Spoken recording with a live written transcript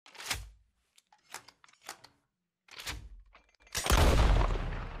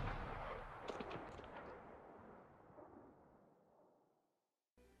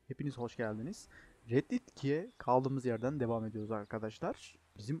hepiniz hoş geldiniz. Reddit 2'ye kaldığımız yerden devam ediyoruz arkadaşlar.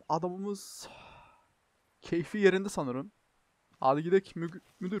 Bizim adamımız keyfi yerinde sanırım. Hadi gidelim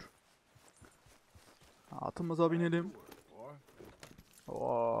müdür. Atımıza binelim.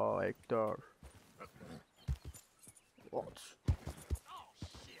 Oo, Hector. What?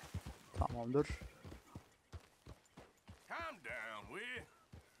 Tamamdır. Calm down, will you?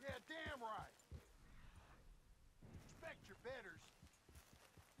 Yeah, damn right. Respect your betters.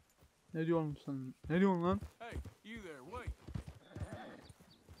 Ne diyorsun sen? Ne diyorsun lan? Hey, you there, wait.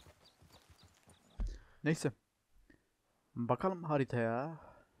 Neyse. Bakalım haritaya.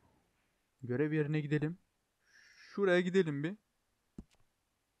 Görev yerine gidelim. Şuraya gidelim bir.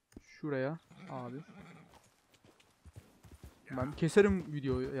 Şuraya abi. Ben keserim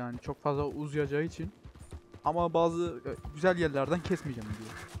videoyu yani çok fazla uzayacağı için. Ama bazı güzel yerlerden kesmeyeceğim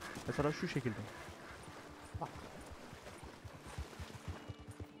videoyu. Mesela şu şekilde. Bak.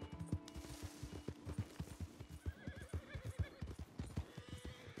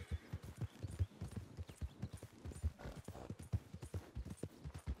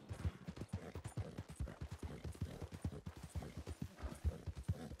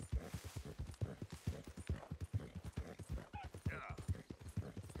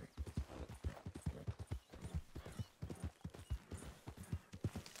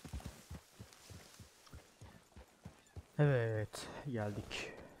 Evet,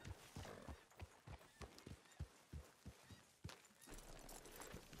 geldik.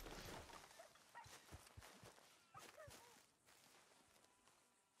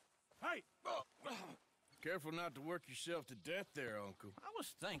 Hey! Careful not to work yourself to death there, Uncle. I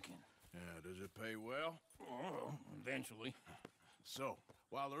was thinking. Yeah, does it pay well? Oh, eventually. So,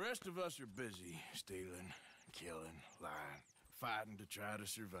 while the rest of us are busy stealing, killing, lying, fighting to try to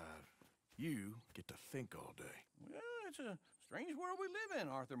survive, you get to think all day. Well, it's a strange world we live in,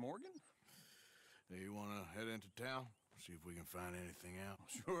 Arthur Morgan. Do you want to head into town? See if we can find anything out?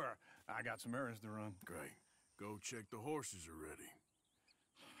 Sure, I got some errands to run. Great. Go check the horses are ready.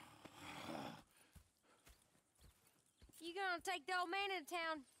 You gonna take the old man into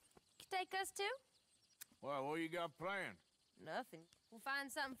town? Take us too? Well, what you got planned? Nothing. We'll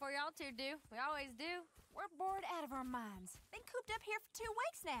find something for y'all to do. We always do. We're bored out of our minds. Been cooped up here for 2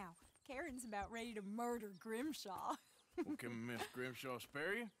 weeks now. Karen's about ready to murder Grimshaw. Well, can Miss Grimshaw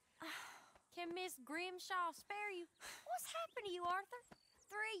spare you? Can Miss Grimshaw spare you? What's happened to you, Arthur?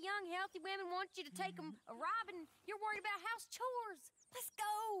 3 young, healthy women want you to take them a robbing. You're worried about house chores. Let's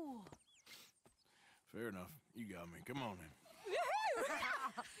go. Fair enough. You got me. Come on then.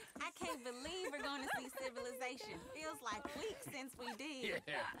 I can't believe we're going to see civilization. Feels like weeks since we did.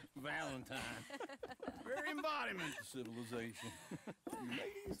 Yeah, Valentine. Very embodiment of civilization. You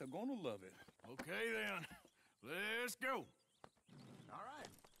ladies are gonna love it. Okay then. Let's go. All right.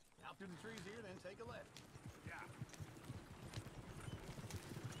 Out through the trees here, then take a left. Yeah.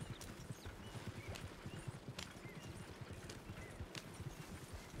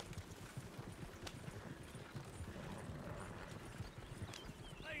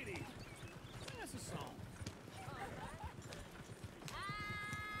 Ladies, sing us a song.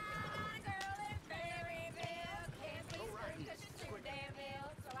 Ah, girl in Berryville. Can't be screwed 'cause she's too damn ill.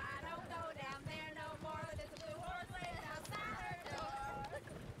 So I don't go down there no more. There's a blue horse waiting outside her door.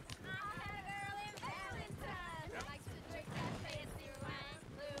 I had a girl in Valentine who likes to drink that fancy wine.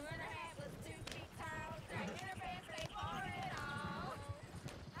 Blue and her hat was 2 feet tall. Dragging her pants, they pour it on.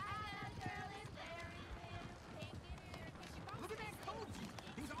 I had a girl in Berryville. Can't get her 'cause she won't. Look at that Koji.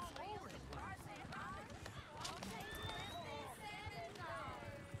 He's all over it.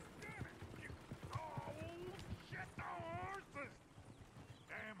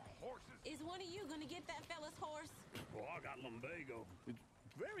 Is one of you going to get that fella's horse? Well, I got lumbago.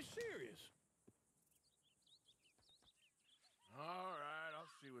 It's very serious. All right,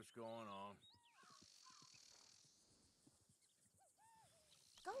 I'll see what's going on.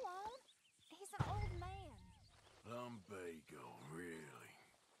 Go on. He's an old man. Lumbago, really?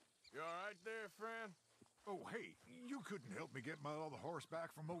 You all right there, friend? Oh, hey, you couldn't help me get my other horse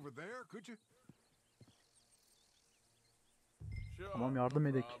back from over there, could you? Sure. Tamam, yardım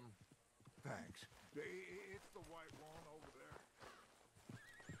edek. problem. Thanks. It's the white one over there.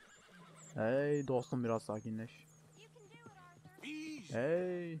 Hey dostum, biraz sakinleş. You can do it, Arthur. Easy.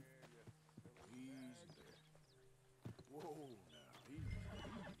 Hey. Easy there. Whoa, now, easy.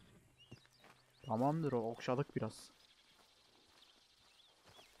 Tamamdır, o okşadık biraz.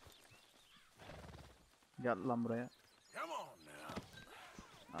 Gel lan buraya. Come on now.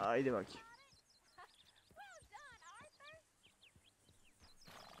 Haydi bak. Well done, Arthur.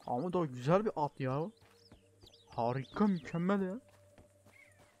 Ama da güzel bir at ya. Harika, mükemmel ya.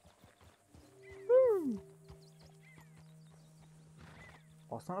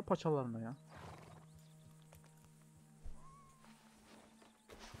 Baksana paçalarına ya.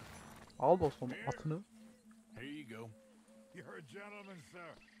 Al dostum atını. Here you go. You're a gentleman,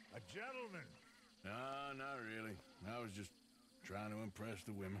 sir. A gentleman. No, not really. I was just trying to impress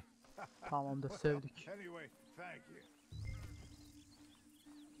the women. Tamamdır, sevdik. Anyway, thank you.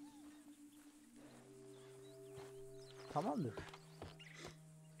 Tamamdır.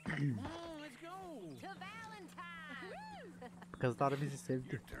 Come on, let's go. To Valentine! Kızlar bizi sevdi.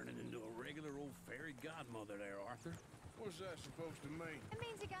 You're turning into a regular old fairy godmother there, Arthur. What's that supposed to mean? It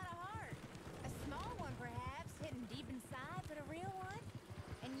means you got a heart. A small one, perhaps, hidden deep inside, but a real one.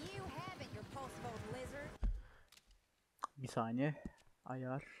 And you haven't, you repulsive old lizard. Bir saniye.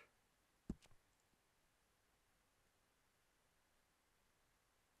 Ayar.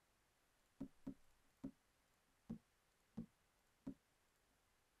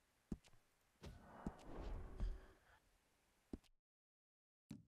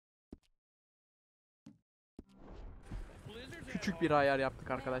 Küçük bir ayar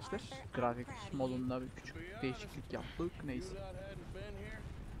yaptık arkadaşlar. Grafik modunda bir küçük değişiklik yaptık. Neyse. If I hadn't been here,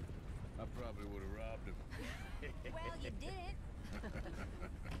 I probably would have robbed him. Well, you did it.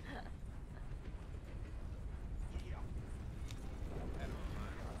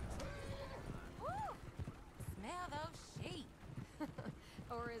 Woo! Smell those sheep.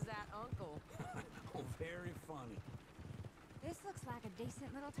 Or is that Uncle? Oh, very funny. This looks like a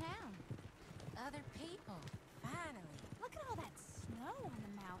decent little town. Other people, finally. Look at all that snow on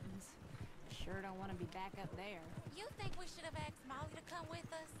the mountains. Sure don't want to be back up there. You think we should have asked Molly to come with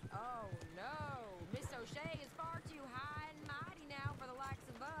us? Oh, no. Miss O'Shea is far too high and mighty now for the likes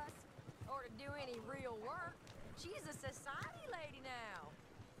of us. Or to do any real work. She's a society lady now.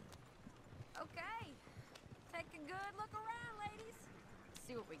 Okay. Take a good look around, ladies.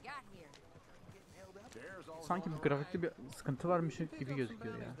 See what we got here. Sanki bu grafikte bir sıkıntı varmış gibi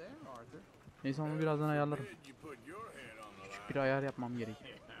gözüküyor ya. Neyse onu birazdan ayarlarım. Did you put your head on the Küçük line? bir ayar yapmam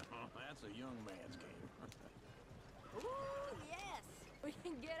gerekiyor. That's a young man's game. Ooh, yes. We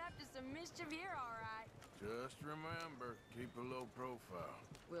can get up to some mischief here, all right. Just remember, keep a low profile.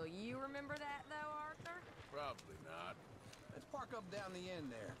 Will you remember that, though, Arthur? Probably not. Let's park up down the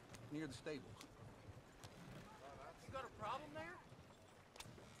end there, near the stables. You got a problem there?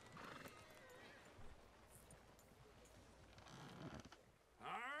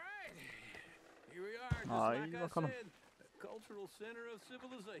 All right. Here we are, just Ay, like I bakalım. said, the cultural center of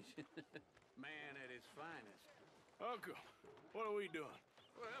civilization. Man at its finest. Uncle, what are we doing?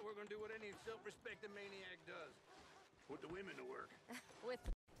 Well, we're gonna do what any self-respecting maniac does. Put the women to work. With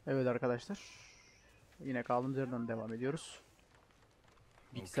Evet arkadaşlar. Yine kaldığımız yerden devam ediyoruz.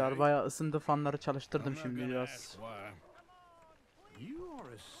 Bilgisayar bayağı ısındı. Fanları çalıştırdım I'm not şimdi gonna biraz. ask why, You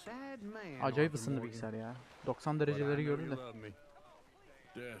are a sad man. Acayip Arthur ısındı Morgan. bilgisayar ya. 90 But I dereceleri know gördü you de. love me.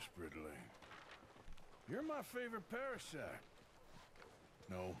 desperately. You're my favorite parasite.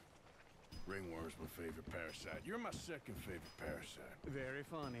 No, ringworm's my favorite parasite. You're my second favorite parasite. Very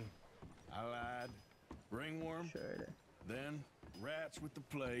funny. I lied. Ringworm, Şöyle. then rats with the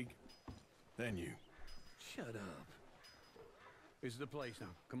plague, then you. Shut up. This is the place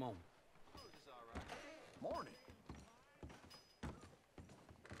now. Come on. Morning.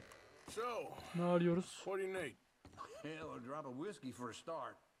 So, Ne arıyoruz? what do you need? Hell, a drop of whiskey for a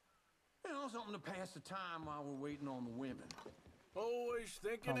start. You know, something to pass the time while we're waiting on the women. Always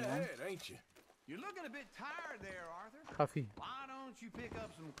thinking Come on. ahead, ain't you? You're looking a bit tired there, Arthur. Kafi. Why don't you pick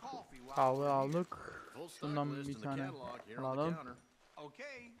up some coffee while Kahve we're here? aldık. Full stock Şundan list bir in the tane catalog here on the alalım. counter.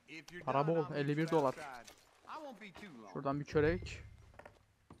 Okay, if you're Para done, bol, I'll meet 51 you dolar. outside. I won't be too long. Şuradan bir çörek.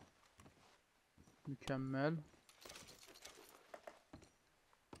 Mükemmel.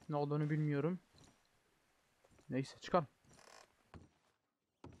 Ne olduğunu bilmiyorum. Neyse çıkalım.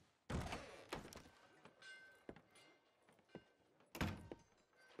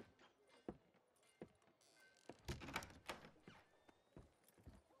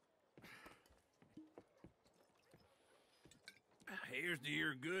 Here's to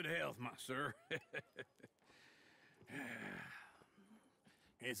your good health, my sir.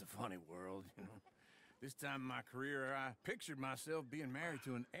 It's a funny world, you know. This time in my career, I pictured myself being married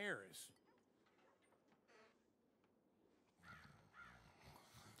to an heiress.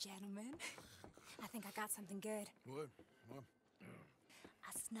 Gentlemen, I think I got something good. What? What?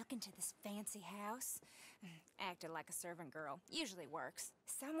 I snuck into this fancy house. Acted like a servant girl. Usually works.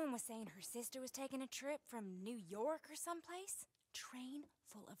 Someone was saying her sister was taking a trip from New York or someplace. Train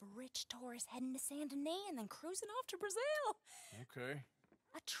full of rich tourists heading to Saint Denis and then cruising off to Brazil. Okay.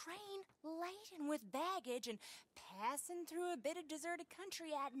 A train laden with baggage and passing through a bit of deserted country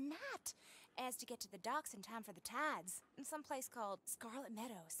at night. as to get to the docks in time for the tides, in some place called Scarlet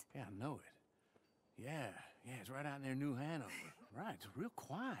Meadows. Yeah, I know it. Yeah, it's right out near New Hanover. Right, it's real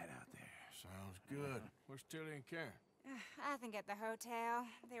quiet out there. Sounds good. Where's Tilly and Karen? I think at the hotel.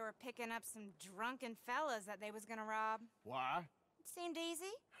 They were picking up some drunken fellas that they was gonna rob. Why? It seemed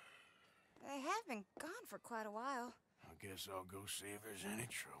easy. They have been gone for quite a while. I guess I'll go see if there's any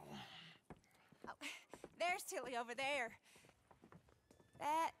trouble. Oh, there's Tilly over there.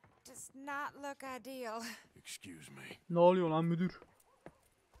 That does not look ideal. Excuse me. Ne oluyor lan müdür?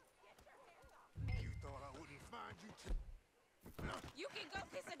 You thought I wouldn't find you You can go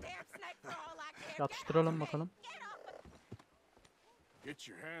kiss a damn snake for all I care. Yatıştıralım bakalım. Get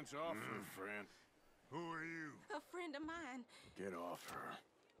your hands off her, friend. Who are you? A friend of mine. Get off her.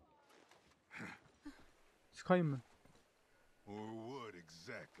 Sıkayım mı? Or what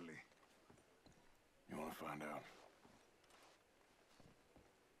exactly? You want to find out?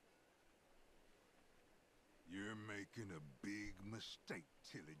 You're making a big mistake,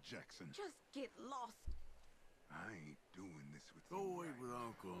 Tilly Jackson. Just get lost. I ain't doing this with Go you. wait right with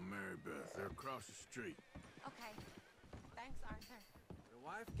Uncle and Mary Beth. They're across the street. Okay. Thanks, Arthur. The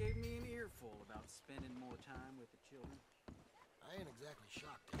wife gave me an earful about spending more time with the children. I ain't exactly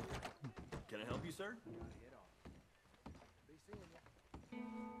shocked. Can I help you, sir? Gotta get off. Be seeing ya.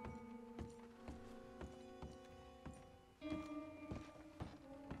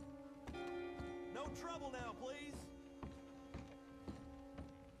 No trouble now, please.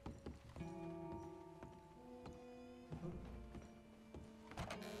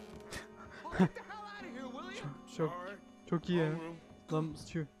 Get the hell out of here, will you? Çok All right. çok iyi ya. Homeroom. Lan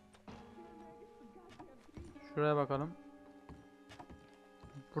sıçıyor. Şuraya bakalım.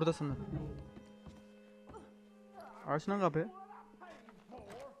 Buradasın mı? Aç lan kapıyı.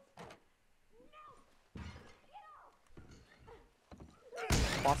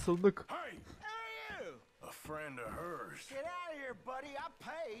 Basıldık. Hey! A friend of hers. Get out of here, buddy. I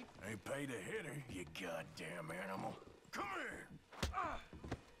paid. Ain't paid to hit her, you goddamn animal. Come here.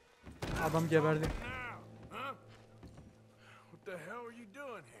 Adam geberdi. Now, huh? What the hell are you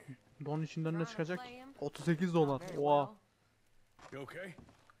doing here? Donun içinden ne Trying to çıkacak? play him? 38 dolar. Very Oha. well. You okay?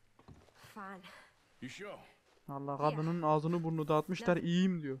 Fine. You sure? Allah kadının ağzını burnunu dağıtmışlar.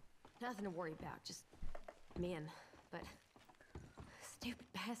 İyiyim diyor. Nothing to worry about, just men. But stupid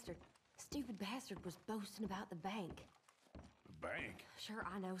bastard was boasting about the bank. The bank? Sure,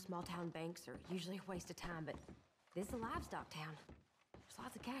 I know small town banks are usually a waste of time, but this is a livestock town. There's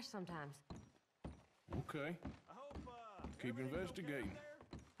lots of cash sometimes. Okay. I hope, Keep everything's okay investigating.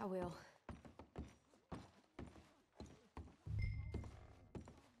 I will.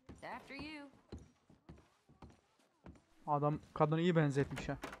 After you. Adam kadını iyi benzetmiş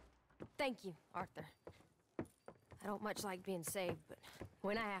ha. Thank you, Arthur. I don't much like being saved, but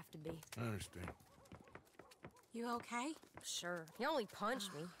when I have to be. I understand. You okay? Sure. He only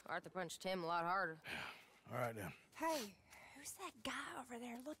punched me. Arthur punched him a lot harder. All right, then. Hey, who's that guy over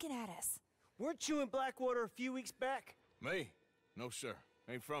there looking at us? Weren't you in Blackwater a few weeks back? Me? No, sir.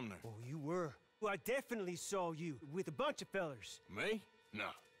 Ain't from there. Oh, you were. Well, I definitely saw you with a bunch of fellers. Me? No.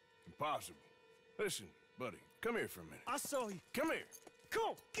 Impossible. Listen, buddy, come here for a minute. I saw you. Come here. Come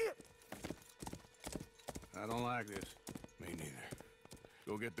on, get. I don't like this. Me neither.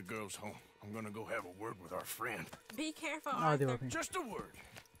 Go get the girls home. I'm gonna go have a word with our friend. Be careful, Hadi Arthur. bakayım. Just a word.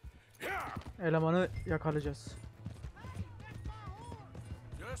 Yeah! Elemanı yakalayacağız.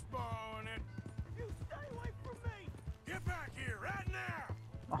 Just borrowing it. You stay away from me. Get back here right now!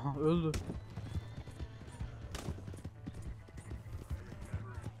 Aha öldü.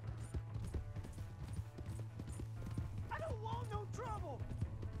 I don't want no trouble.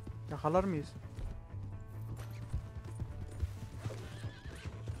 Yakalar mıyız?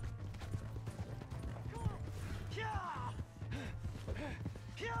 Yeah.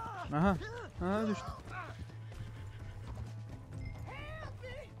 Yeah. Aha. Aha düştü.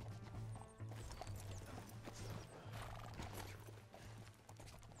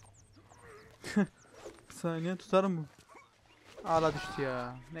 Bir saniye tutarım mı? Hala düştü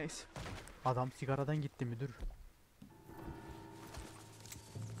ya. Neyse. Adam sigaradan gitti müdür.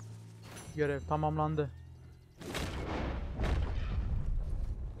 Görev tamamlandı.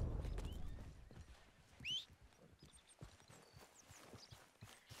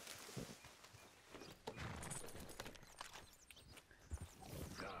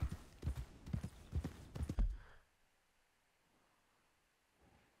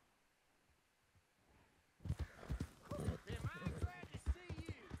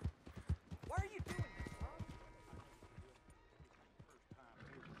 Why are you doing this, huh?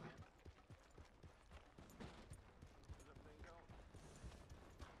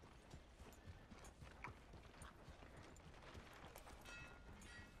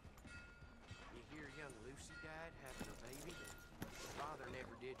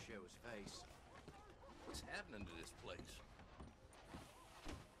 Can't show his face. What's happening to this place?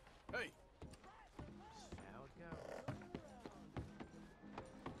 Hey, How it goes.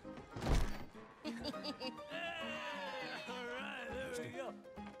 all right, there we go.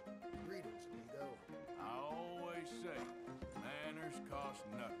 Greetings, amigo. I always say, manners cost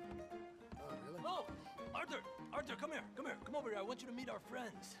nothing. Oh, really? Oh, Arthur! Arthur, come here. Come here. Come over here. I want you to meet our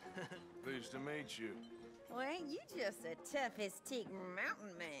friends. Pleased to meet you. Well, ain't you just the toughest teak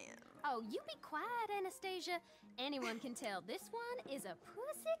mountain man? Oh, you be quiet, Anastasia. Anyone can tell this one is a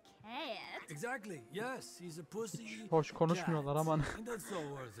pussy cat. Exactly. Yes, he's a pussy. Hoş konuşmuyorlar aman. Ain't that so,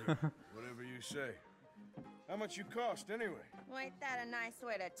 Arthur? Whatever you say. How much you cost anyway? Well, ain't that a nice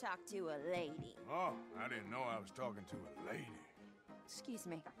way to talk to a lady? Oh, I didn't know I was talking to a lady. Excuse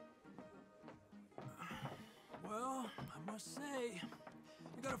me. Well, I must say,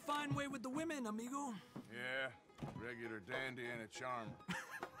 you got a fine way with the women, amigo. Yeah, regular dandy and a charmer.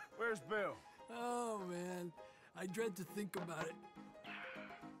 Where's Bill? Oh, man. I dread to think about it.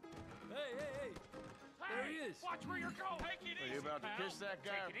 Hey, hey, hey. There he is. Watch where you're going. Are you about to kiss that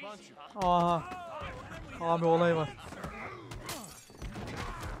guy or punch him? Aha. Abi olay var.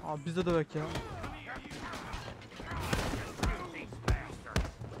 Abi bizde de bek ya.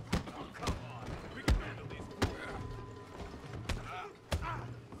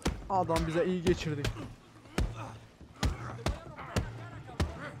 Adam bize iyi geçirdi.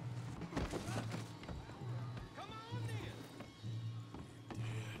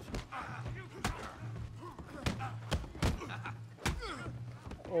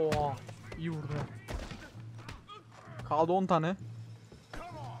 Oha, iyi vurdu ya. Kaldı 10 tane.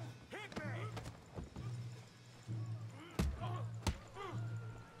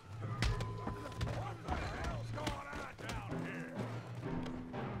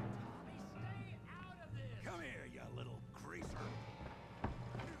 Come here, you little greaser.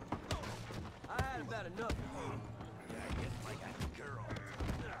 I had about enough. Yeah, I guess like a girl.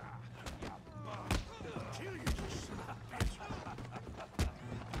 Kill you, you son of a bitch.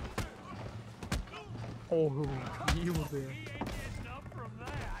 Oh, iyi vurdu ya.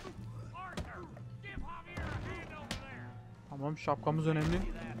 Tamam, şapkamız önemli.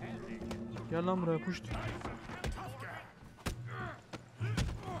 Gel lan buraya, puşt.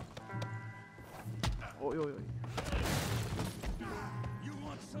 Oy oy oy. You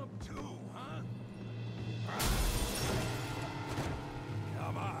want some too, huh?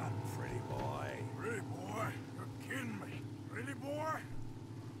 Come on, pretty boy. Pretty boy? You're kidding me. Pretty boy?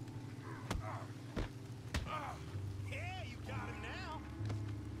 Yeah, you got him now.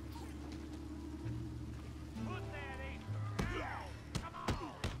 Put that in. Come on.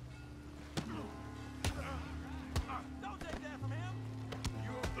 Don't take that from him.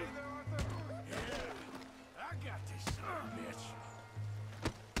 You okay there, Arthur? Yeah. I got this son of a bitch.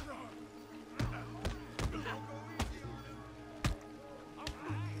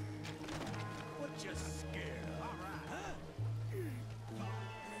 What you scared? All right, huh?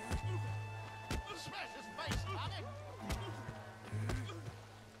 Smash his face, Tommy!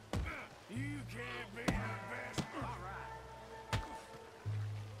 You can't be the best. All right.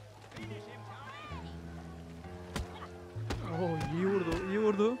 Finish him, Tommy. Oh, iyi vurdu, iyi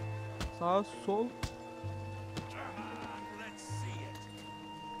vurdu. Sağ, sol. Come on, let's see it.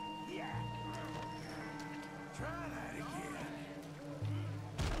 Yeah. Try that again.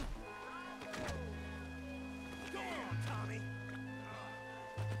 Go on, Tommy.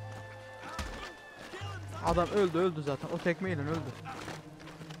 Adam öldü zaten. O tekmeyle öldü.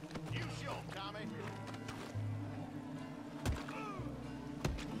 You show him, Tommy.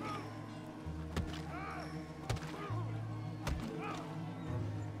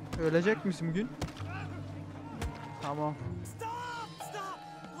 Ölecek misin bugün? Tamam. Stop! Stop!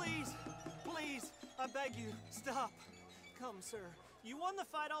 Please! Please! I beg you, stop! Come, sir. You won the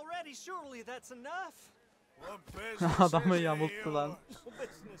fight already. Surely that's enough. What business Adamı is it yamulttu lan. yours? No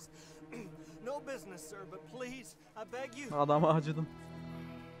business. No business, sir, but please, I beg you. Adama acıdım.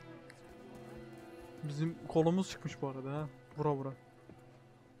 Bizim kolumuz çıkmış bu arada ha. Vura vura.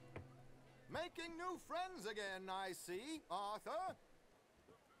 Making new friends again, I see, Arthur.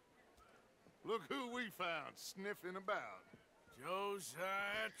 Look who we found sniffing about.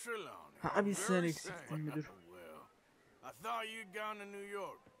 Josiah Trelawney. Abi sen Very eksiktin sane. müdür. Well, I thought you'd gone to New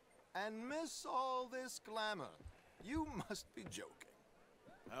York. And miss all this glamour. You must be joking.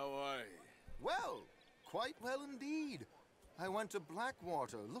 How are you? Well, quite well indeed. I went to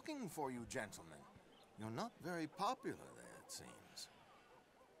Blackwater looking for you gentlemen. You're not very popular there, it seems.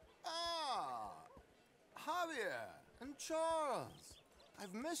 Ah, Javier and Charles.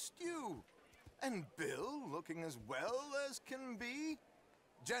 I've missed you. And Bill looking as well as can be.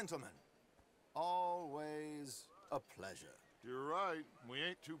 Gentlemen, always a pleasure. You're right. We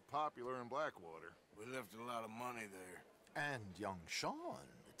ain't too popular in Blackwater. We left a lot of money there. And young Sean,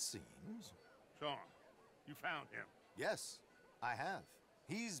 it seems. Sean, you found him? Yes, I have.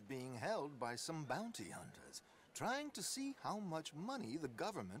 He's being held by some bounty hunters, trying to see how much money the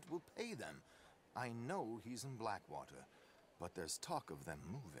government will pay them. I know he's in Blackwater, but there's talk of them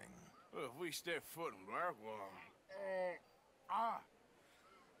moving. Well, if we step foot in Blackwater...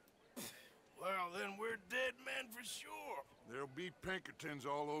 Well, then we're dead men for sure. There'll be Pinkertons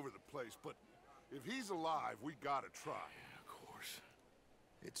all over the place, but if he's alive, we gotta try. Yeah, of course.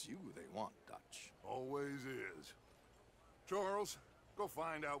 It's you they want, Dutch. Always is. Charles, go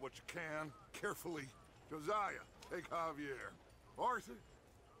find out what you can, carefully. Josiah, take Javier. Arthur,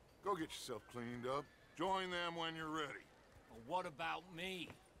 go get yourself cleaned up. Join them when you're ready. Well, what about me?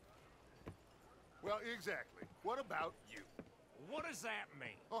 Well, exactly. What about you? What does that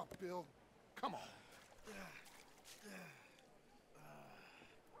mean? Oh, Bill, come on.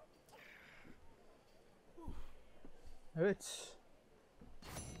 Evet.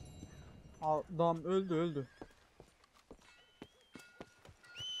 Adam öldü.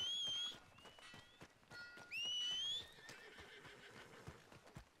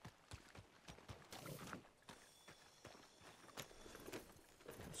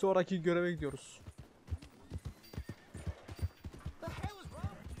 Sonraki göreve gidiyoruz.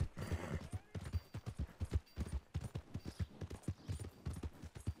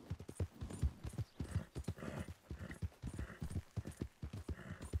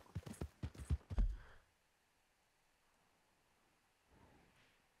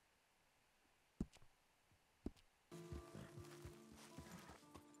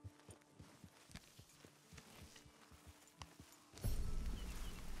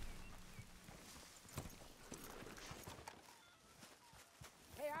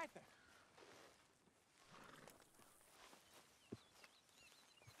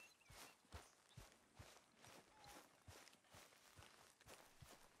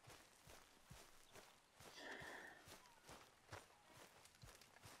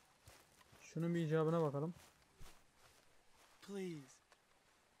 Şunun bir icabına bakalım. Please.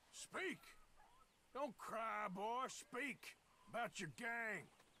 Speak. Don't cry, boy. Speak about your gang.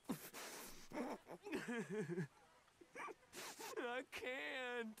 I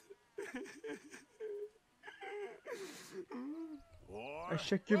can't. Boy.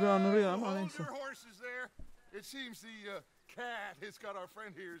 Eşek gibi anırıyor ama Hold neyse. your horses there. It seems the cat has got our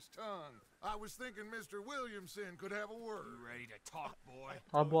friend here's tongue. I was thinking Mr. Williamson could have a word. You ready to talk, boy?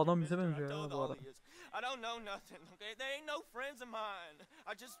 Abi bu adam bize benziyor ya bu arada. I don't know nothing, okay? They ain't no friends of mine.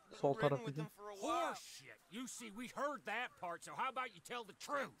 I just Sol ridden taraf with them bizim. for a while. Horseshit! You see, we heard that part, so how about you tell the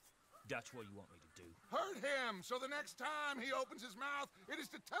truth? Dutch, what do you want me to do? Hurt him, so the next time he opens his mouth, it is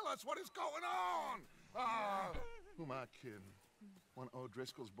to tell us what is going on. Who am I kidding? One of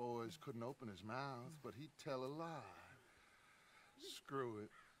O'Driscoll's boys couldn't open his mouth, but he'd tell a lie. Screw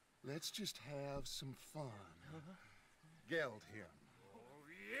it. Let's just have some fun. Geld him.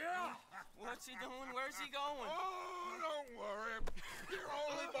 Yeah! What's he doing? Where's he going? Oh, don't worry. You're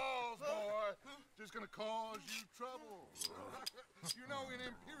only balls, boy. Just gonna cause you trouble. You know, in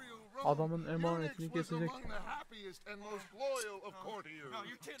Imperial Rome, Adamın emanetini Unix was kesecek. among the happiest and most loyal of courtiers. No,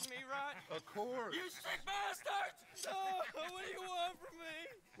 you're kidding me, right? Of course. You sick bastards! Oh, what do you want from me?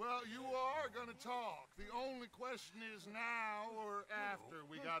 Well, you are gonna talk. The only question is now or after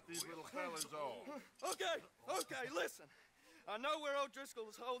we got these little fellas off. Okay, listen. I know where O'Driscoll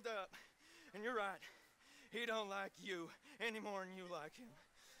is holed up, and you're right. He don't like you any more than you like him.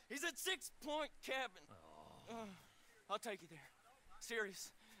 He's at 6 Point Cabin. I'll take you there.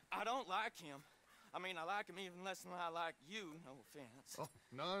 Serious, I don't like him. I mean, I like him even less than I like you, no offense. Oh,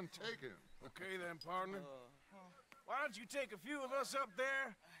 none taken. Okay then, partner. Why don't you take a few of us up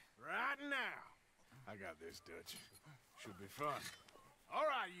there right now? I got this, Dutch. Should be fun. All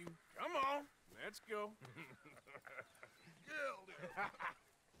right, you. Come on. Let's go.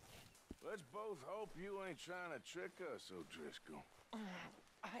 Let's both hope you ain't trying to trick us, O'Driscoll.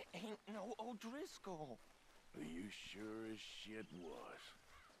 I ain't no O'Driscoll. You sure as shit was.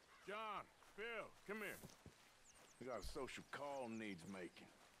 John, Phil, come here. We got a social call needs making.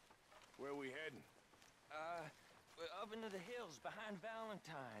 Where we heading? Up into the hills behind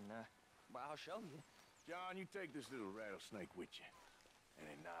Valentine. Well, I'll show you. John, you take this little rattlesnake with you.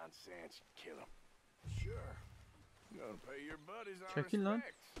 Any nonsense, kill him. Sure. You gotta pay your buddies our Çekil lan.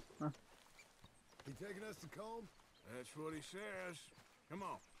 respects. Heh. He taking us to comb? That's what he says. Come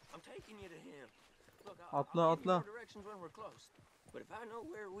on. I'm taking you to him. Look, Atla, I'll give you atla. more directions when we're close. But if I know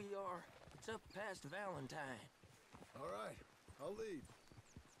where we are, it's up past Valentine. All right, I'll lead.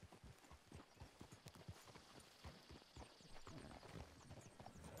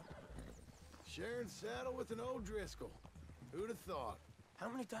 Sharing saddle with an O'Driscoll. Who'd have thought? How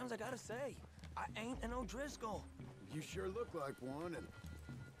many times I gotta say? I ain't an O'Driscoll. You sure look like one, and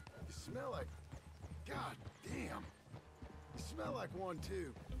you smell like... God damn. You smell like one,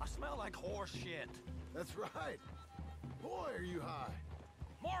 too. I smell like horse shit. That's right. Boy, are you high.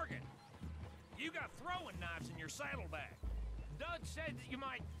 Morgan, you got throwing knives in your saddlebag. Doug said that you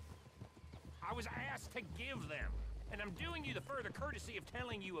might... I was asked to give them, and I'm doing you the further courtesy of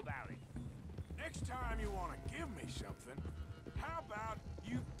telling you about it. Next time you want to give me something, how about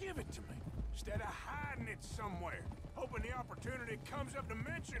you give it to me, instead of hiding it somewhere, hoping the opportunity comes up to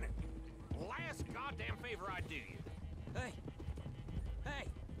mention it? Last goddamn favor I do you. Hey, hey,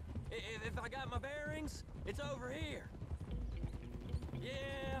 if I got my bearings, it's over here.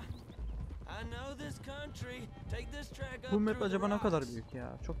 Yeah, I know this country. Take this track up Bu map through the acaba ne kadar rocks. büyük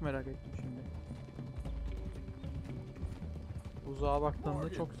ya? Çok merak ettim şimdi. Uzağa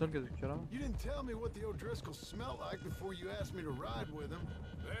baktığımda çok güzel gözüküyor ama. You didn't tell me what the O'Driscolls smell like before you asked me to ride with them.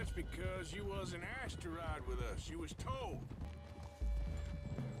 That's because you wasn't asked to ride with us. You was told.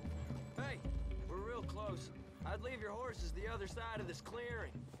 Hey, we're real close. I'd leave your horses the other side of this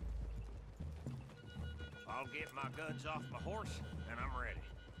clearing. I'll get my guns off my horse, and I'm ready.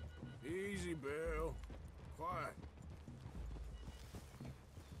 Easy, Bill. Quiet.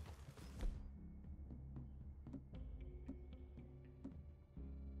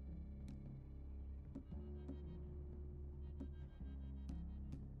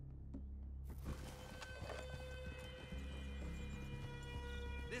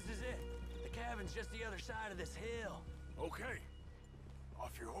 This is it. The cabin's just the other side of this hill. Okay.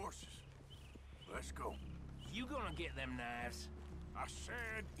 Off your horses. Let's go. You gonna get them knives? I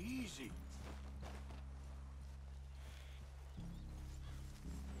said easy.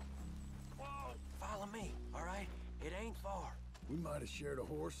 Whoa, follow me, all right? It ain't far. We might have shared a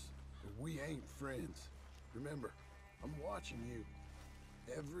horse, but we ain't friends. Remember, I'm watching you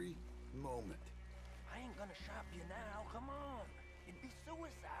every moment. I ain't gonna shop you now, come on. It'd be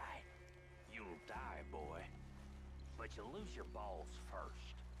suicide. You'll die, boy. But you'll lose your balls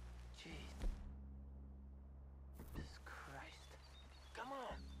first. Jeez. Jesus Christ. Come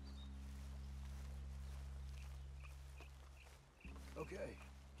on. Okay,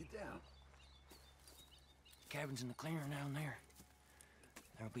 get down. Cabin's in the clearing down there.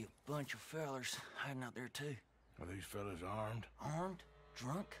 There'll be a bunch of fellers hiding out there, too. Are these fellas armed? Armed,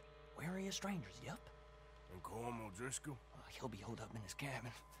 drunk, wary of strangers, yup. And Colm O'Driscoll? He'll be holed up in his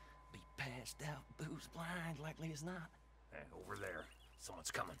cabin. Be passed out, booze blind, likely as not. Over there.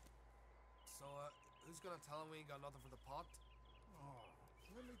 Someone's coming. So, who's gonna tell him we ain't got nothing for the pot? Oh,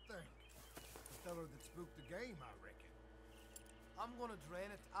 let me think. The fella that spooked the game, I reckon. I'm gonna drain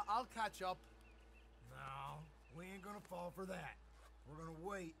it. I'll catch up. No, we ain't gonna fall for that. We're gonna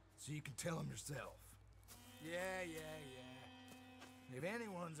wait so you can tell him yourself. Yeah. If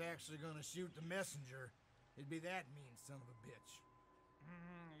anyone's actually gonna shoot the messenger, it'd be that mean son of a bitch.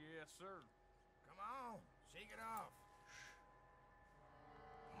 Yes, sir. Come on, shake it off.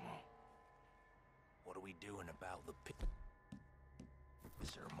 What are we doing about the pit?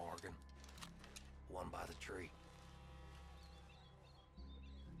 Sir Morgan. One by the tree.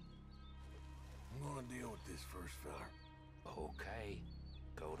 I'm gonna deal with this first fella. Okay.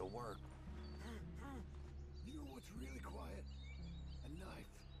 Go to work. You know what's really quiet? A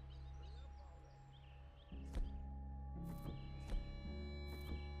knife.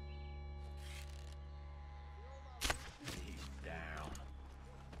 He's down.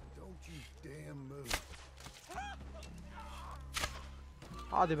 Don't you damn move.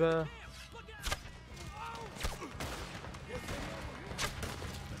 Hadi be.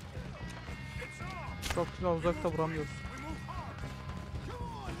 Çok silah uzakta vuramıyoruz.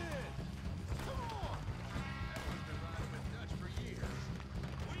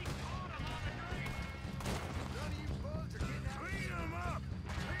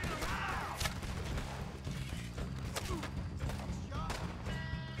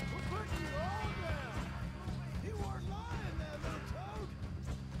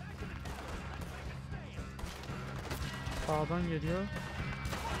 Sağdan geliyor.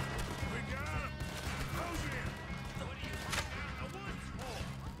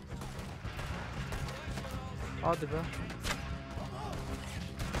 Hadi be.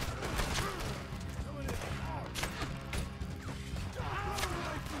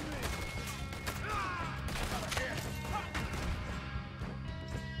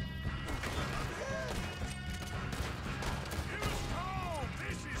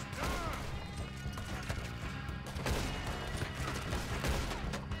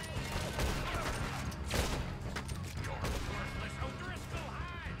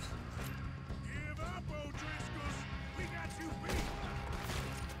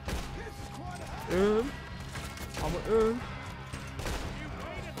 Öl. Ama öl.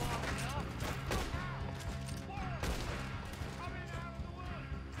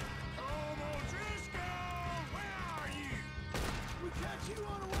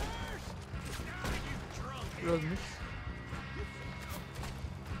 Ölmüş.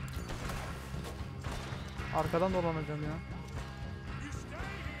 Arkadan dolanacağım ya.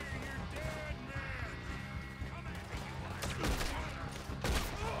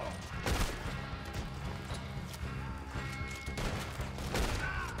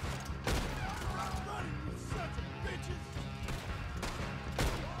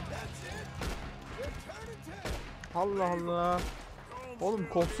 Allah Allah. Oğlum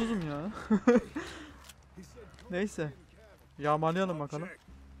kolsuzum ya. Neyse. Yağmalayalım bakalım.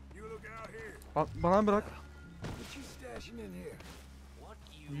 Bana bırak.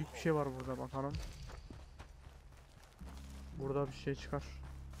 Büyük bir şey var burada bakalım. Burada bir şey çıkar.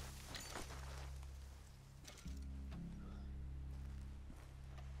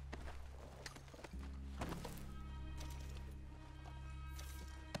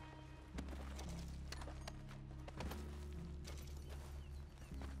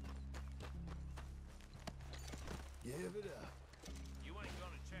 Give it up. You ain't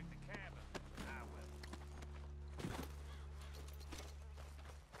gonna check the cabin. I will.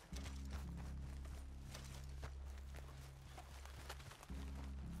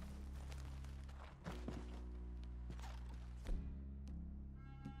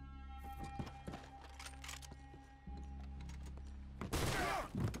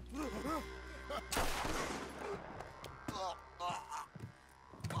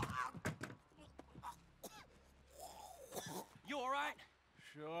 You all right?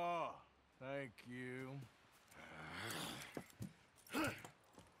 Sure. Thank you.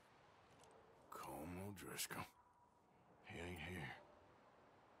 Como Driscoll. He ain't here.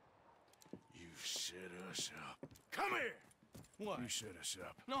 You set us up. Come here! What? You set us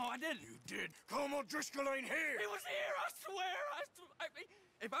up. No, I didn't. You did. Como Driscoll ain't here! He was here, I swear. I mean,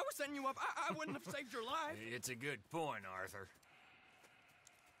 if I was setting you up, I wouldn't have saved your life. It's a good point, Arthur.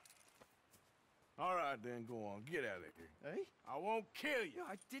 All right, then, go on. Get out of here. Hey? I won't kill you.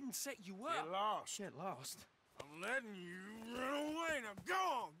 I didn't set you up. Get lost. Get lost. I'm letting you run away. Now go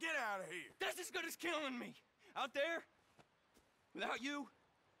on. Get out of here. That's as good as killing me. Out there, without you,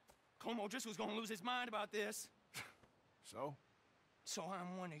 Como just was gonna lose his mind about this. So? So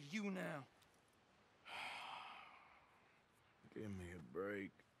I'm one of you now. Give me a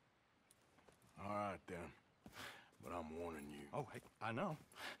break. All right, then. But I'm warning you. Oh, hey, I know.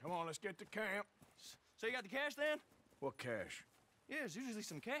 Come on, let's get to camp. So you got the cash then? What cash? Yeah, there's usually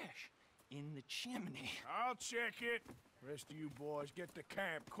some cash in the chimney. I'll check it. Rest of you boys, get to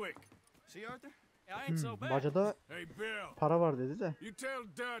camp quick. See, Arthur? I ain't so bad. Bacada Hey, Bill. para var dedi de. You tell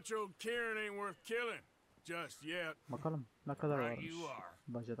Dutch old Kieran ain't worth killing. Just yet. Bakalım ne kadar Right varmış you are.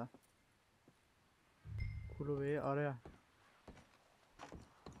 bacada. Kulübeyi araya.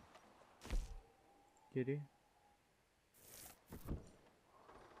 Geri.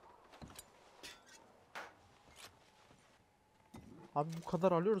 Abi bu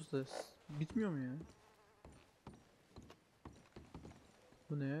kadar alıyoruz da bitmiyor mu ya?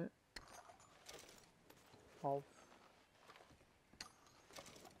 Bu ne? Al.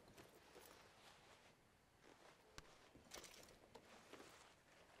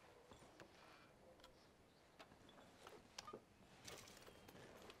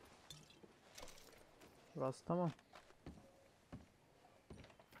 Burası tamam.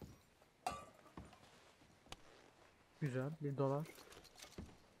 Güzel, $1.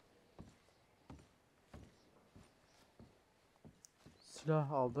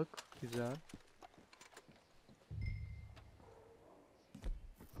 Silah aldık, güzel.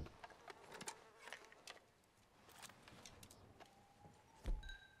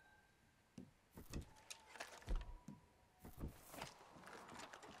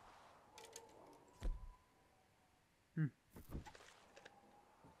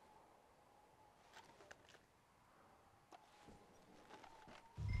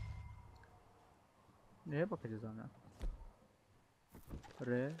 Neye bakacağız ana?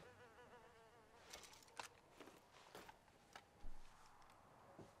 R.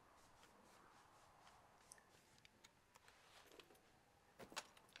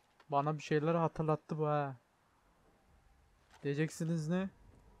 Bana bir şeyler hatırlattı bu ha. Diyeceksiniz ne?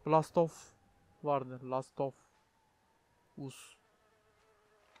 Last of vardı. Last of Us.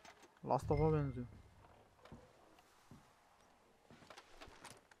 Last of'a benziyor.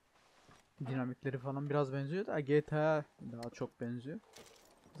 Dinamikleri falan biraz benziyor da GTA daha çok benziyor.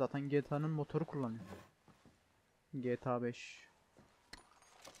 Zaten GTA'nın motoru kullanıyor. GTA 5.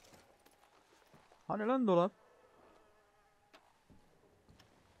 Hani lan dolar?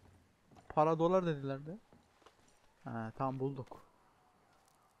 Para dolar dediler de. Ha tamam bulduk.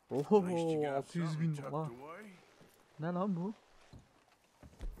 Oho 600.000 dolar. Ne lan bu?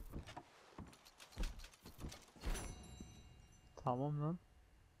 Tamam lan.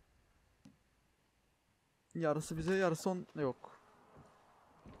 Yarısı bize, yarısı on yok.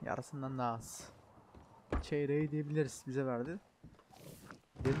 Yarısından daha az. Çeyreği diyebiliriz, bize verdi.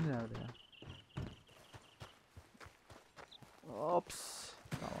 Deli nerede ya? Ops.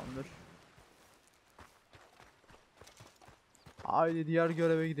 Tamamdır. Haydi diğer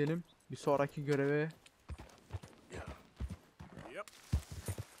göreve gidelim. Bir sonraki göreve.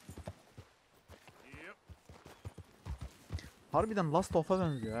 Harbiden Last of'a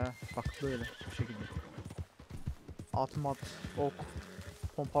benziyor ha. Bak böyle bu şekilde. At, ok,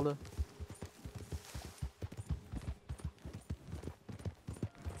 pompalı.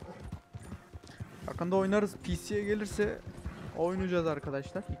 Yakında oynarız. PC'ye gelirse oynayacağız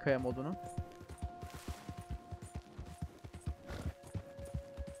arkadaşlar hikaye modunu.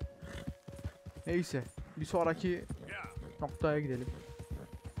 Neyse, bir sonraki noktaya gidelim.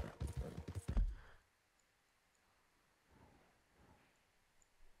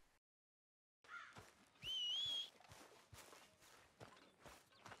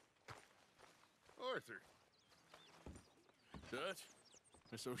 Arthur. Dutch?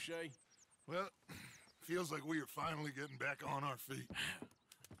 Miss O'Shea? Well, feels like we are finally getting back on our feet.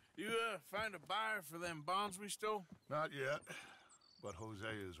 You, find a buyer for them bonds we stole? Not yet, but Jose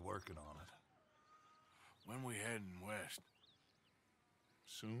is working on it. When we heading west?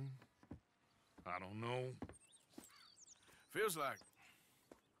 Soon? I don't know. Feels like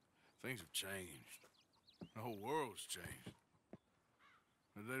things have changed. The whole world's changed.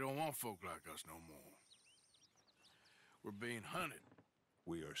 But they don't want folk like us no more. We're being hunted.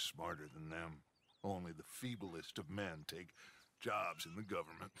 We are smarter than them. Only the feeblest of men take jobs in the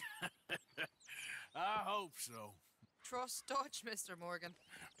government. I hope so. Trust Dutch, Mr. Morgan.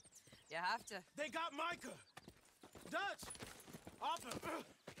 You have to. They got Micah! Dutch! Arthur!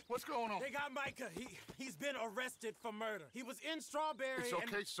 What's going on? They got Micah. He's been arrested for murder. He was in Strawberry. It's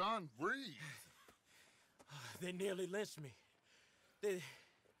okay, son. Breathe. They nearly lynched me.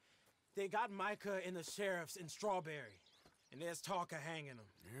 They got Micah and the sheriffs in Strawberry. And there's talk of hanging him.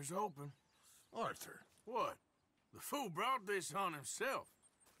 Here's open. Arthur. What? The fool brought this on himself.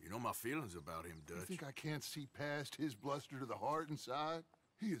 You know my feelings about him, Dutch. You think I can't see past his bluster to the heart inside?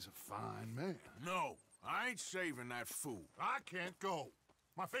 He is a fine man. No, I ain't saving that fool. I can't go.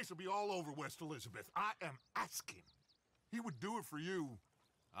 My face will be all over West Elizabeth. I am asking. He would do it for you.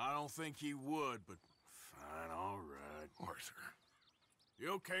 I don't think he would, but fine, all right. Arthur.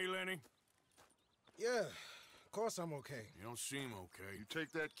 You okay, Lenny? Yeah, of course I'm okay. You don't seem okay. You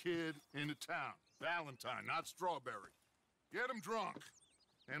take that kid into town. Valentine, not Strawberry. Get him drunk.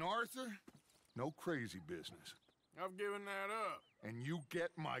 And Arthur, no crazy business. I've given that up. And you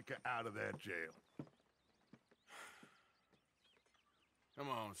get Micah out of that jail. Come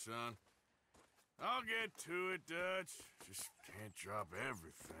on, son. I'll get to it, Dutch. Just can't drop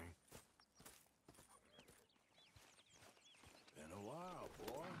everything. Been a while,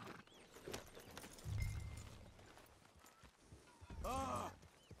 boy. Ah!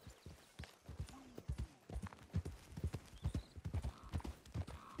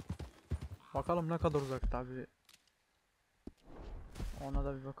 Bakalım ne kadar uzak tabi. Ona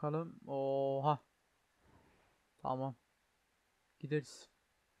da bir bakalım. Oha. Tamam. Gideriz.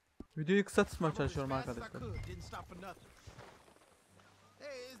 Videoyu kısa tutmaya çalışıyorum arkadaşlar.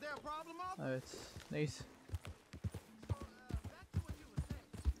 Evet. Neyse.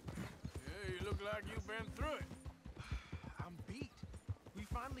 Yeah, you look like you've been through it. I'm beat. We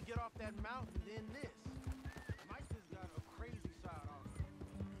finally get off that mountain, then this. Micah's got a crazy side on him.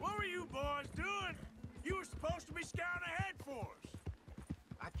 What were you boys doing? You were supposed to be scouting ahead for us.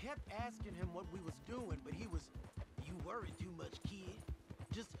 I kept asking him what we was doing, but he was, "You worry too much, kid.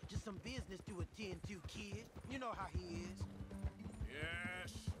 Just some business to attend to, kid. You know how he is."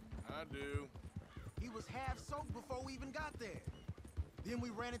 Yes, I do. He was half soaked before we even got there. Then we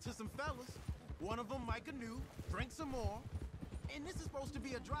ran into some fellas. One of them Micah knew, drank some more. And this is supposed to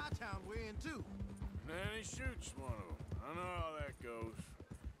be a dry town we're in too. And then he shoots one of them. I know how that goes.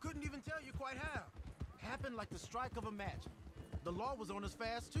 Couldn't even tell you quite how. Happened like the strike of a match. The law was on us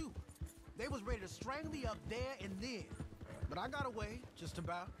fast too. They was ready to strangle me up there and then. But I got away, just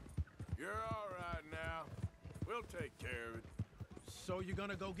about. You're all right now. We'll take care of it. So you're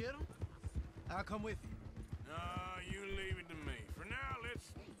gonna go get him? I'll come with you. No, you leave it to me. For now,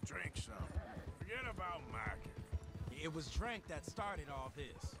 let's drink some. Forget about Micah. It was drink that started all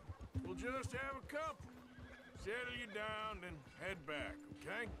this. We'll just have a couple. Settle you down and head back,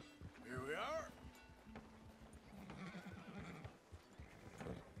 okay? Here we are.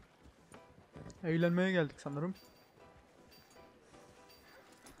 Eğlenmeye geldik sanırım.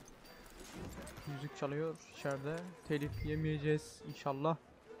 Müzik çalıyor içeride. Telif yemeyeceğiz inşallah.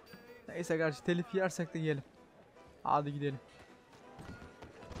 Neyse gerçi telif yersek de yiyelim. Hadi gidelim.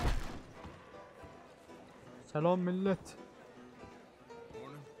 Selam millet.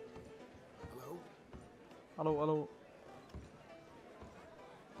 Hello, hello.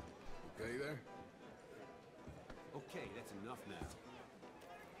 Okay there? Okay, that's enough now.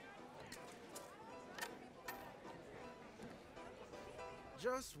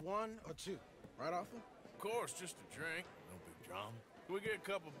 Just one or two, right, Arthur? Of course, just a drink. No big drama. Can we get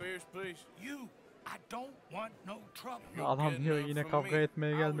a couple beers, please? You, I don't want no trouble. Adam diyor yine kavga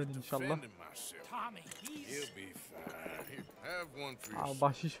etmeye gelmedi inşallah. Tommy, he's... He'll be fine. Here, have one for Aa, yourself.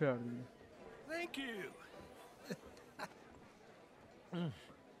 bahşiş verdi yine. Thank you.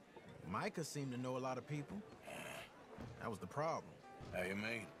 Micah seemed to know a lot of people. That was the problem. How you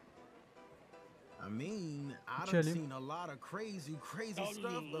mean? I mean, I done İçelim. seen a lot of crazy stuff,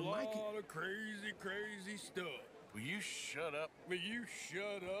 but A Micah... lot of crazy stuff. Will you shut up? Will you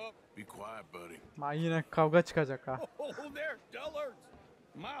shut up? Be quiet, buddy. Ma yine kavga çıkacak ha. Oh, they're dullards.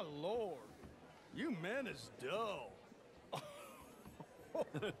 My lord, you men is dull.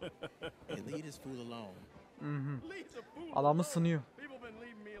 Hey, leave this fool alone. Leave the fool Adamı alone. sınıyor. People been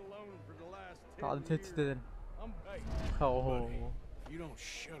leaving me alone for the last 10 Hadi tehdit years. edelim. Hey, Oho. buddy, if you don't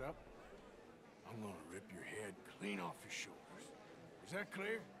shut up, I'm gonna rip your head clean off your shoulders. Is that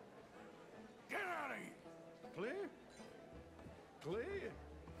clear? Get out of here! Clear? Clear?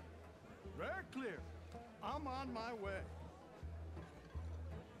 Very clear. I'm on my way.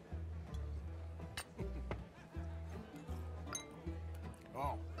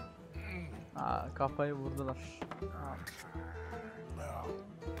 Oh. Aa, kafayı vurdular. Aa.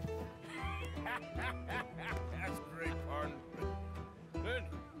 That's great, pardon. Lenny,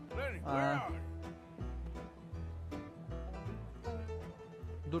 where Aa. are you?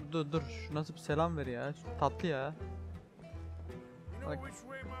 Dur. Şu nasıl bir selam ver ya. Şu tatlı ya. You know Bak. which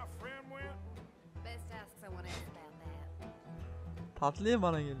way my friend went? Best ask someone else about that. Tatlıya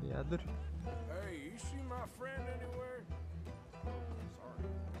bana geldi ya. Dur. Hey, you see my friend anywhere? Sorry.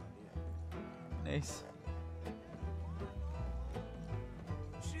 Neyse.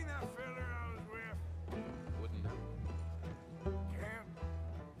 You see that fella I was with? Wouldn't know. Can't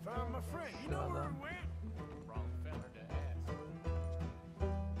find my friend. You know where he went? Wrong fella to ask.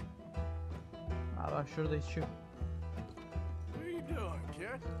 Aa, bak şurada içiyor. What are you doing,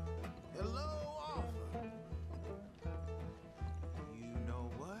 kid? Hello, Arthur. You know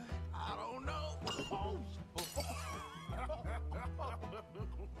what? I don't know.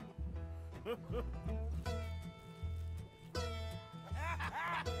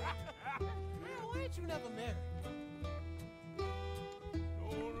 Man, why ain't you never married?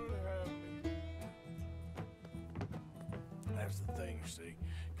 Don't have me. That's the thing, you see,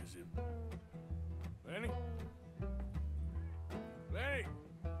 because it... Lenny? Lenny!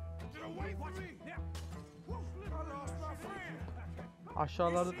 Get away from me! I lost my friend!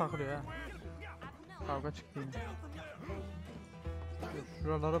 Aşağılarda takılıyor ha. Kavga çıktı yine.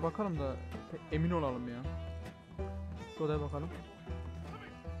 Şuralara bakalım da emin olalım ya. Şu odaya bakalım.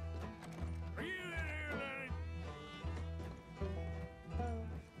 Are you in here, Lenny?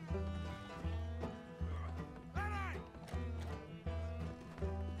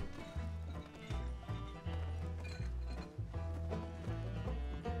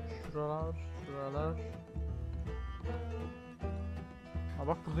 Lenny! Şuralar. Ha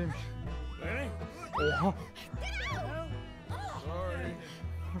bak buradaymış. Lenny? Oha. Sorry.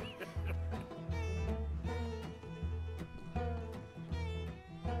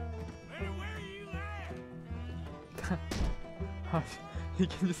 Lenny, where are you at?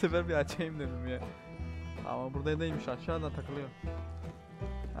 İkinci sefer bir açayım dedim ya. Ama burada değilmiş, aşağıda takılıyor.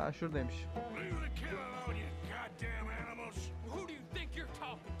 Ha şuradaymış. Leave the kid alone, you goddamn animals! Who do you think you're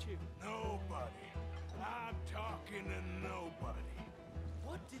talking to? Nobody. I'm talking to nobody.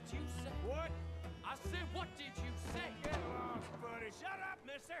 What did you say? What? I said, what did you say? Get lost, buddy. Shut up,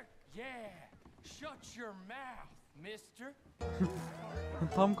 mister. Yeah, shut your mouth, mister.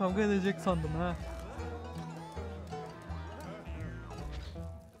 Tam kavga edecek sandım ha.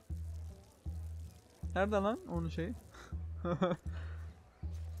 Nerede lan onun şeyi?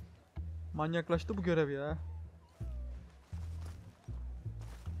 Manyaklaştı bu görev ya.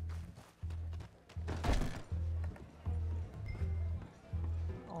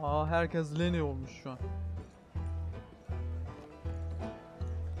 Aa, herkes Lenny olmuş şu an.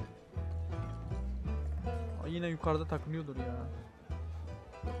 Yine yukarıda takılıyordur ya.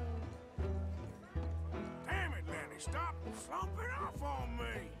 Damn it, Lenny, stop slumping off on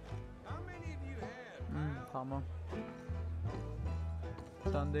me. How many of you have? Tamam.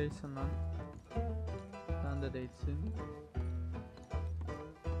 Sen değilsin lan. Sen de değilsin.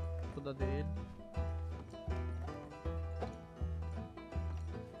 Bu da değil.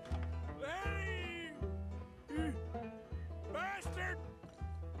 Lenny! You bastard!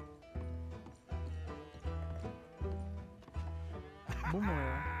 Bu mu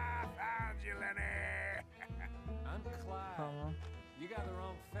ya? Found you, Lenny! I'm Clyde. Tamam. You got the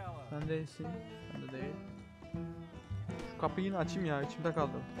wrong fella. Sen değilsin. Sen de değil. Şu kapıyı yine açayım ya. İçimde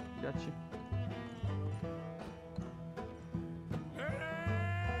kaldı. Bir açayım.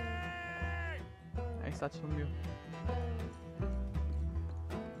 Neyse açılmıyor.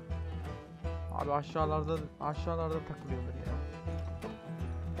 Abi aşağılarda takılıyorlar ya.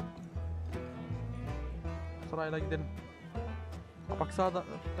 Sırayla gidelim. Bak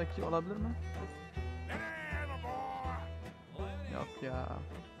sağdaki olabilir mi? Yok ya.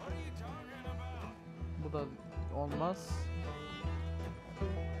 Bu da olmaz.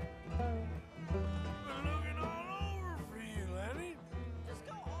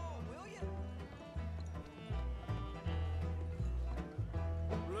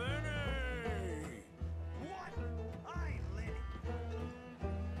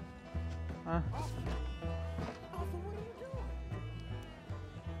 Heh.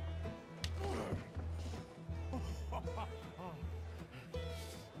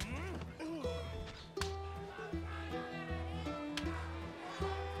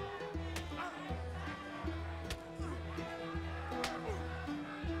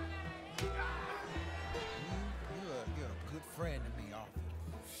 You're a good friend to me, Arthur.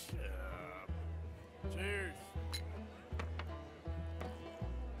 Shut up. Cheers.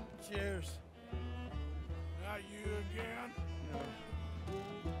 Cheers. Not you again?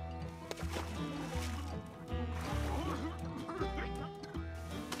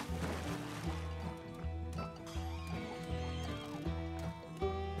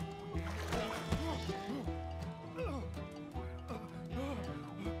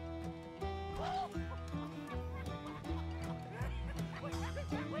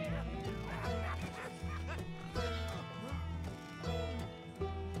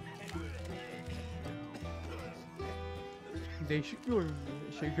 Değişik bir oyun.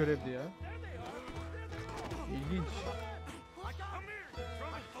 Görevdi ya. İlginç.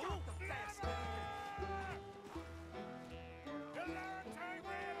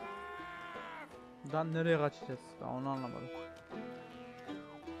 Buradan nereye kaçacağız? Ben onu anlamadım.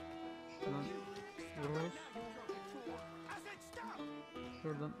 Şuradan vururuz.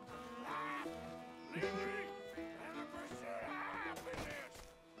 Şuradan.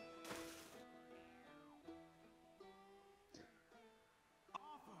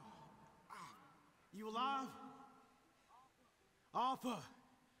 You alive? Arthur!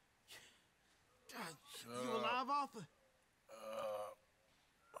 You alive, Arthur? I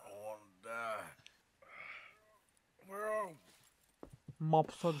want to die. Where are we?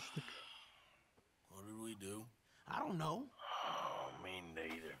 Mapsa düştük. What did we do? I don't know. Oh, me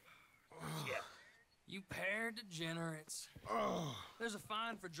neither. Yeah. You pair degenerates. There's a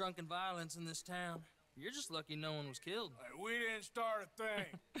fine for drunken violence in this town. You're just lucky no one was killed. Hey, we didn't start a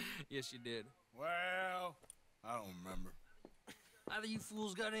thing. Yes, you did. Well, I don't remember. Either you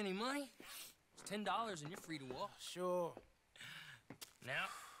fools got any money, it's $10 and you're free to walk. Sure. Now,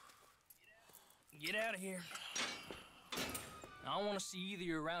 get out of here. I don't want to see either of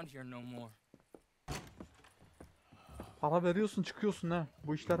you around here no more. Para veriyorsun çıkıyorsun ha.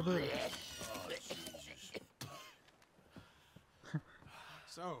 Bu işler böyle.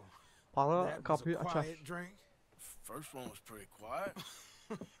 So, Para kapıyı açar. drink. First one was pretty quiet.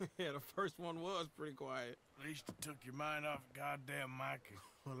 Yeah, the first one was pretty quiet. At least it took your mind off goddamn Mikey.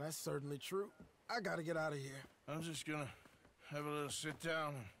 Well, that's certainly true. I gotta get out of here. I'm just gonna have a little sit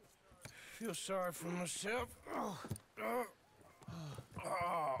down and feel sorry for myself.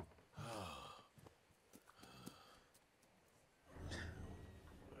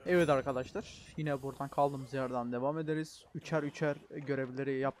 Evet arkadaşlar, yine buradan kaldığımız yerden devam ederiz. Üçer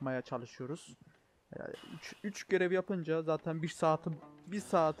görevleri yapmaya çalışıyoruz. 3 görev yapınca zaten bir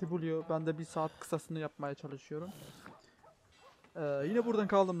saati buluyor. Ben de 1 saat kısasını yapmaya çalışıyorum. Yine buradan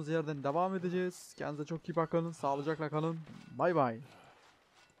kaldığımız yerden devam edeceğiz. Kendinize çok iyi bakın. Sağlıcakla kalın. Bay bay.